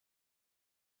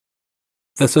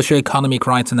The Socio-Economic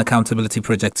Rights and Accountability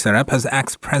Project SERAP has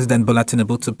asked President Bola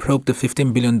Tinubu to probe the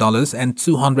 $15 billion and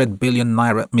 200 billion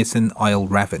naira missing oil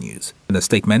revenues. In a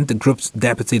statement, the group's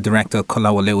Deputy Director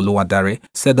Kolawole Oluwadare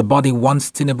said the body wants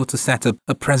Tinubu to set up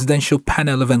a presidential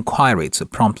panel of inquiry to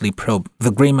promptly probe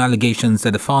the grim allegations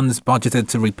that the funds budgeted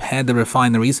to repair the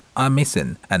refineries are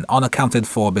missing and unaccounted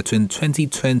for between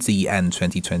 2020 and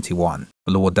 2021.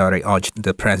 Oluwadare urged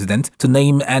the president to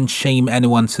name and shame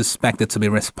anyone suspected to be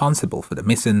responsible for the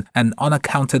missing and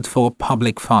unaccounted for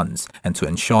public funds and to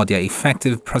ensure their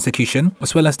effective prosecution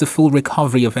as well as the full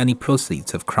recovery of any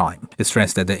proceeds of crime. He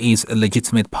stressed that there is a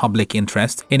legitimate public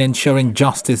interest in ensuring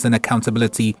justice and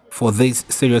accountability for these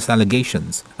serious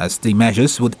allegations, as the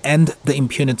measures would end the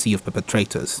impunity of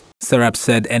perpetrators. SERAP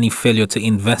said any failure to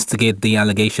investigate the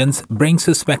allegations, bring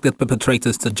suspected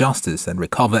perpetrators to justice and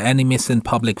recover any missing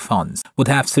public funds would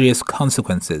have serious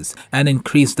consequences and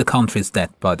increase the country's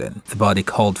debt burden. The body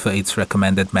called for its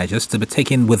recommended measures to be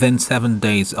taken within 7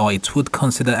 days, or it would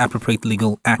consider appropriate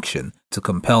legal action to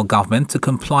compel government to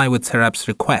comply with SERAP's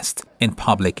request in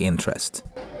public interest.